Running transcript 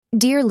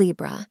Dear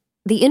Libra,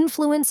 the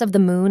influence of the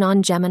moon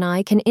on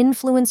Gemini can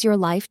influence your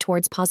life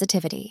towards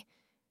positivity.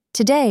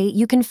 Today,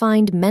 you can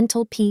find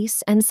mental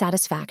peace and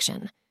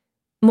satisfaction.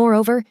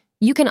 Moreover,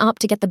 you can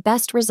opt to get the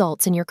best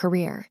results in your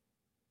career.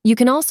 You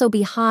can also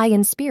be high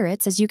in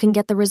spirits as you can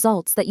get the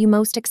results that you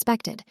most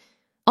expected.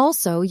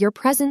 Also, your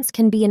presence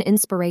can be an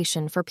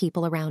inspiration for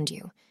people around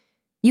you.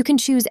 You can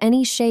choose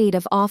any shade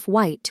of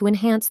off-white to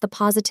enhance the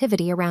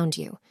positivity around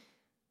you.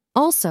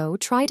 Also,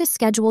 try to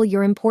schedule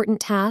your important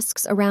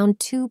tasks around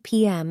 2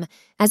 p.m.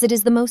 as it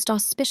is the most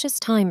auspicious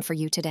time for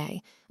you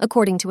today,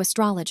 according to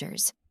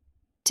astrologers.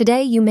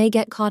 Today, you may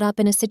get caught up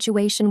in a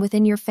situation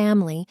within your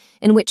family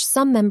in which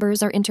some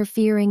members are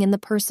interfering in the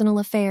personal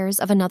affairs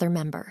of another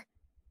member.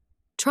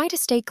 Try to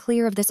stay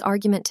clear of this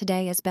argument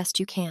today as best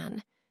you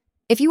can.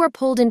 If you are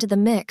pulled into the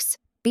mix,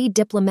 be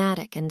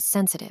diplomatic and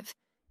sensitive.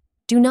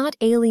 Do not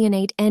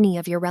alienate any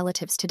of your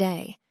relatives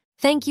today.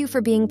 Thank you for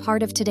being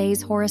part of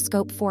today's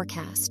horoscope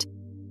forecast.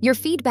 Your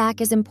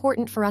feedback is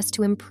important for us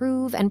to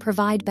improve and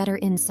provide better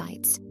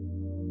insights.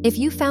 If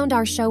you found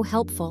our show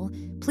helpful,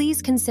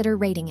 please consider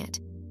rating it.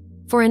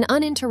 For an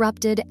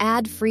uninterrupted,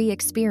 ad-free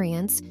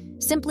experience,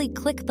 simply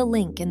click the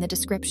link in the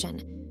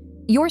description.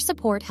 Your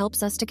support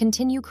helps us to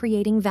continue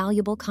creating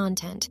valuable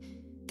content.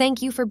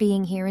 Thank you for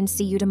being here and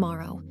see you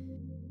tomorrow.